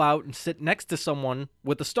had to go out and sit next to someone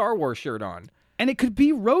with a Star Wars shirt on. And it could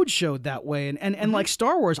be roadshowed that way. And like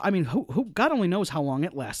Star Wars, I mean, who God only knows how long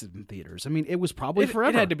it lasted in theaters. I mean, it was probably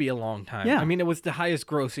forever. It had to be a long time. Yeah. I mean, it was the highest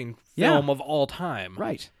grossing film of all time.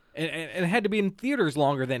 Right. And it had to be in theaters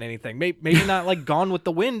longer than anything. Maybe not like Gone with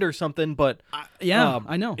the Wind or something, but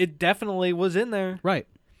I know. It definitely was in there. Right.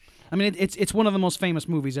 I mean, it's one of the most famous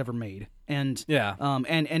movies ever made, and yeah,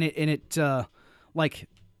 like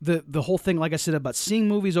the whole thing, like I said, about seeing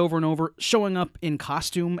movies over and over, showing up in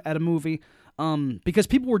costume at a movie, because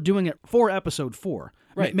people were doing it for Episode 4,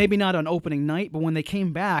 right? Maybe not on opening night, but when they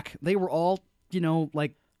came back, they were all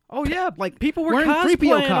like, oh yeah, like people were wearing cosplaying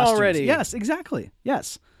 3PO costumes already. Yes, exactly.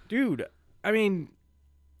 Yes, dude. I mean,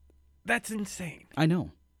 that's insane. I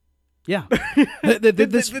know. Yeah.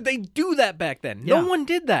 They do that back then. Yeah. No one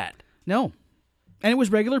did that. No. And it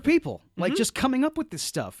was regular people, like just coming up with this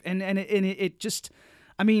stuff. And it just,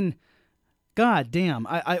 I mean, God damn.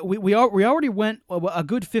 We already went a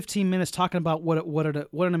good 15 minutes talking about what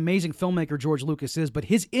an amazing filmmaker George Lucas is, but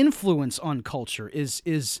his influence on culture is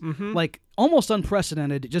like almost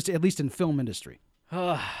unprecedented, just at least in film industry.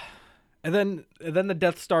 And then the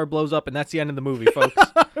Death Star blows up, and that's the end of the movie, folks.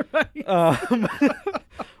 Right.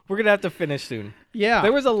 We're going to have to finish soon. Yeah.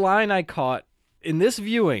 There was a line I caught in this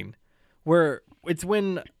viewing where it's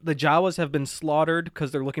when the Jawas have been slaughtered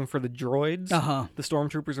because they're looking for the droids. Uh-huh. The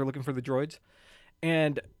stormtroopers are looking for the droids.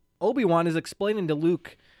 And Obi-Wan is explaining to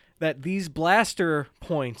Luke that these blaster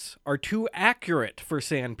points are too accurate for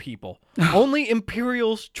Sand people. Only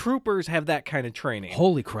Imperial troopers have that kind of training.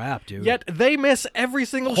 Holy crap, dude. Yet they miss every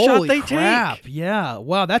single shot they crap. take. Yeah.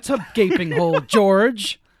 Wow, that's a gaping hole,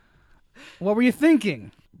 George. What were you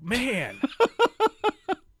thinking? Man.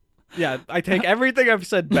 Yeah, I take everything I've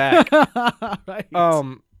said back. Right.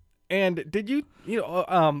 And did you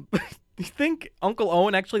you think Uncle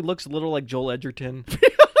Owen actually looks a little like Joel Edgerton?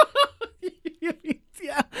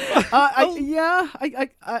 Yeah.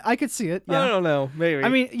 I could see it. Yeah. I don't know. Maybe. I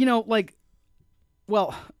mean,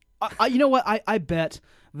 well, you know what? I bet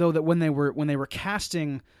though that when they were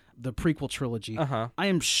casting the prequel trilogy,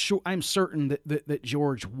 I'm certain that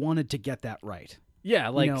George wanted to get that right. Yeah,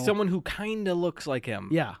 like someone who kind of looks like him.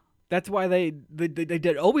 Yeah. That's why they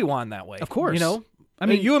did Obi-Wan that way. Of course. I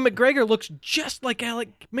mean, Ewan McGregor looks just like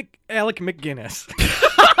Alec McGuinness.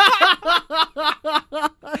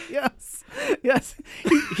 Yes,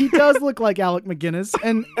 he does look like Alec McGuinness,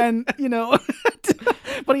 and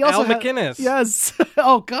but he also Al McInnes. Yes.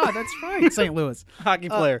 Oh God, that's right. St. Louis Hockey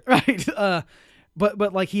player. right.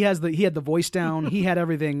 But like he had the voice down. He had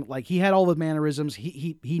everything. Like he had all the mannerisms.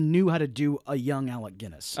 He knew how to do a young Alec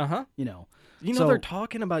Guinness. You know. So- They're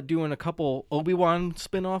talking about doing a couple Obi-Wan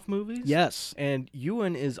spin-off movies. Yes. And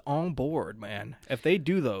Ewan is on board, man. If they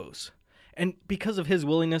do those, and because of his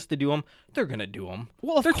willingness to do them, they're gonna do them.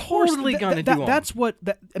 Well, of they're course, totally gonna do them. That's what.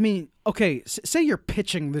 I mean, okay. Say you're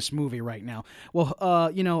pitching this movie right now.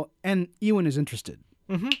 Well, you know, and Ewan is interested.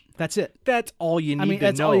 Mm-hmm. That's it. That's all you need to know.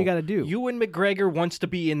 That's all you got to do. Ewan McGregor wants to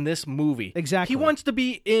be in this movie. Exactly. He wants to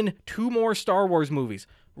be in 2 more Star Wars movies.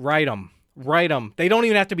 Write them. They don't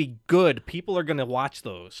even have to be good. People are going to watch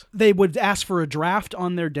those. They would ask for a draft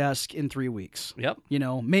on their desk in 3 weeks. Yep. You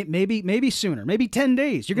know, maybe sooner. Maybe 10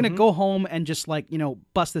 days. You're going to go home and just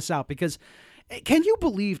bust this out because. Can you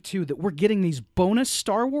believe, too, that we're getting these bonus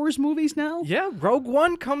Star Wars movies now? Yeah, Rogue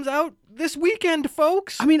One comes out this weekend,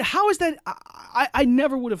 folks. I mean, how is that? I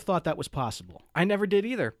never would have thought that was possible. I never did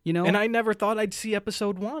either. You know? And I never thought I'd see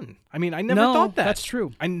Episode 1. I mean, I never No, thought that. that's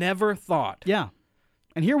true. I never thought. Yeah.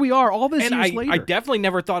 And here we are all this And years later. I definitely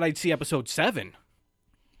never thought I'd see Episode 7.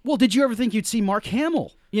 Well, did you ever think you'd see Mark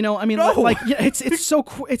Hamill? You know, I mean, No. it's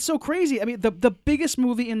so crazy. I mean, the biggest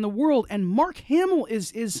movie in the world, and Mark Hamill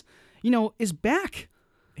is back.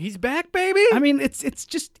 He's back, baby. I mean,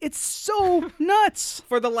 it's so nuts.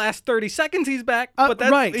 For the last 30 seconds, he's back, but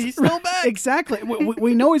that's, right. he's still back. Exactly.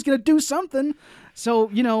 We know he's going to do something. So,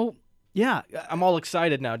 yeah. I'm all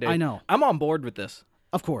excited now, Dave. I know. I'm on board with this.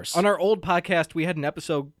 Of course. On our old podcast, we had an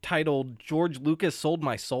episode titled George Lucas Sold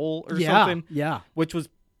My Soul or Yeah, something. yeah. Which was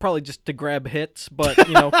probably just to grab hits, but,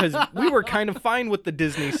 because we were kind of fine with the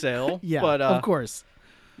Disney sale. Yeah, but, of course.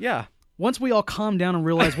 Yeah. Once we all calm down and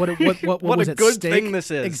realize what What was a at good stake. thing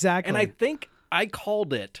this is. Exactly. And I think I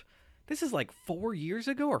called it. This is like 4 years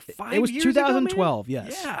ago or 5 it was years ago, 2012, man?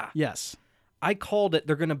 yes. Yeah. Yes. I called it.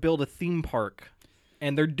 They're going to build a theme park.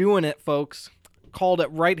 And they're doing it, folks. Called it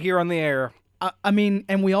right here on the air. I mean,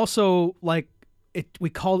 and we also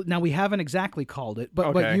we called it. Now we haven't exactly called it, but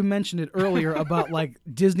Okay. you mentioned it earlier about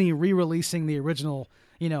Disney re-releasing the original,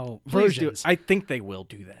 Please versions. do it. I think they will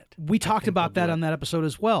do that. We talked about that on that episode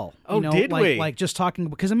as well. Oh, did we? Like just talking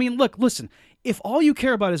because I mean, listen. If all you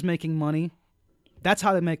care about is making money, that's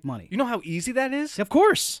how they make money. You know how easy that is? Of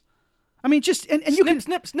course. I mean, just and you can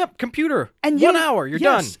snip, computer. and 1 hour, you're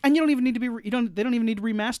done. And you don't even need to be. They don't even need to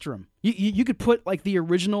remaster them. You could put the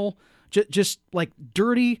original, just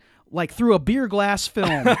dirty, through a beer glass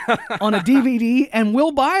film on a DVD, and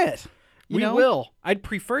we'll buy it. We will. I'd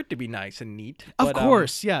prefer it to be nice and neat. Of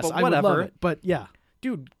course, yes. But I whatever. would love it. But yeah,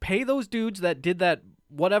 dude, pay those dudes that did that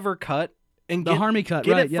whatever cut and the Harmy cut.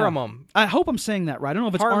 Get right, it yeah. from them. I hope I'm saying that right. I don't know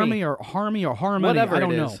if it's Harmy. Army or Harmy or Harmony. Whatever I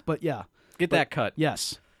don't it know. is. But yeah, Get that cut.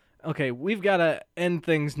 yes. Okay, we've got to end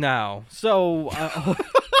things now. So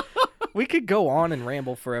we could go on and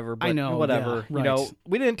ramble forever, but I know, whatever. yeah, right.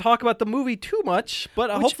 We didn't talk about the movie too much,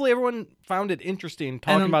 but hopefully everyone found it interesting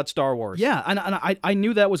talking about Star Wars. Yeah, and I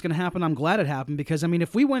knew that was going to happen. I'm glad it happened because, I mean,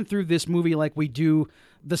 if we went through this movie like we do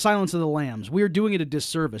The Silence of the Lambs, we are doing it a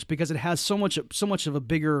disservice because it has so much of a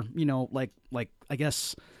bigger, I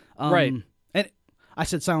guess. Right. And I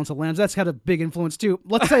said Silence of the Lambs. That's got a big influence too.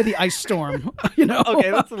 Let's say The Ice Storm,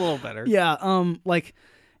 Okay, that's a little better. Yeah,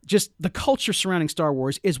 just the culture surrounding Star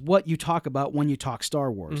Wars is what you talk about when you talk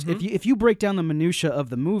Star Wars. Mm-hmm. If you break down the minutia of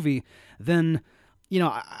the movie, then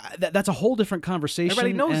that's a whole different conversation.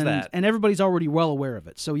 Everybody knows that. and everybody's already well aware of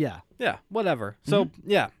it. So yeah, Yeah, whatever. So,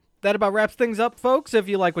 yeah, that about wraps things up, folks. If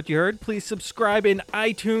you like what you heard, please subscribe in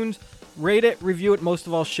iTunes, rate it, review it, most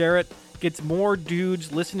of all, share it. Gets more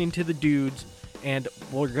dudes listening to the dudes. And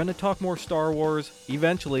we're going to talk more Star Wars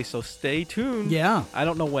eventually, so stay tuned. Yeah. I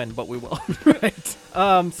don't know when, but we will.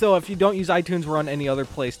 right. So if you don't use iTunes, we're on any other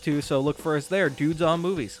place too, so look for us there, Dudes on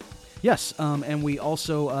Movies. Yes, and we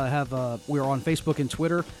also we're on Facebook and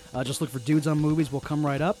Twitter. Just look for Dudes on Movies. We'll come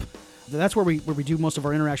right up. That's where we do most of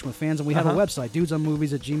our interaction with fans, and we have a website,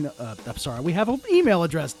 dudesonmovies@gmail. I'm sorry, we have an email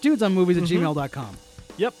address, dudesonmovies@gmail.com.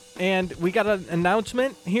 Yep, and we got an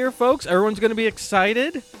announcement here, folks. Everyone's going to be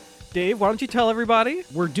excited. Dave, why don't you tell everybody?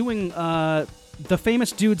 We're doing the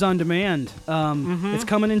famous Dudes on Demand. It's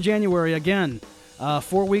coming in January again.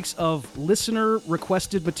 4 weeks of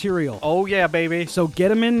listener-requested material. Oh, yeah, baby. So get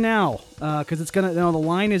them in now, because it's gonna. The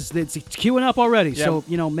line it's queuing up already. Yep.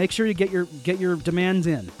 So make sure you get your demands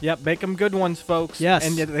in. Yep, make them good ones, folks. Yes.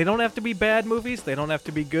 And they don't have to be bad movies. They don't have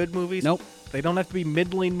to be good movies. Nope. They don't have to be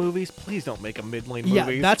middling movies. Please don't make them middling Yeah,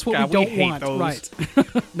 movies. that's what God, we don't hate want. those.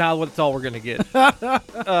 Right. Now that's all we're going to get.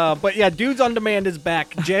 But yeah, Dudes on Demand is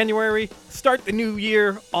back. January, start the new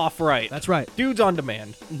year off right. That's right. Dudes on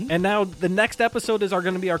Demand. And now the next episode is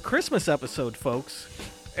going to be our Christmas episode, folks.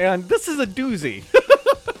 And this is a doozy.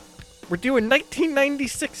 We're doing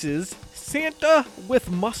 1996's Santa with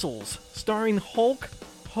Muscles, starring Hulk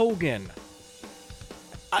Hogan.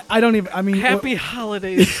 I don't even. I mean, Happy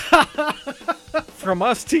holidays from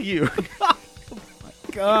us to you.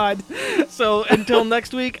 God. So until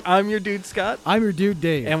next week, I'm your dude Scott, I'm your dude,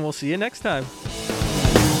 Dave. and we'll see you next time.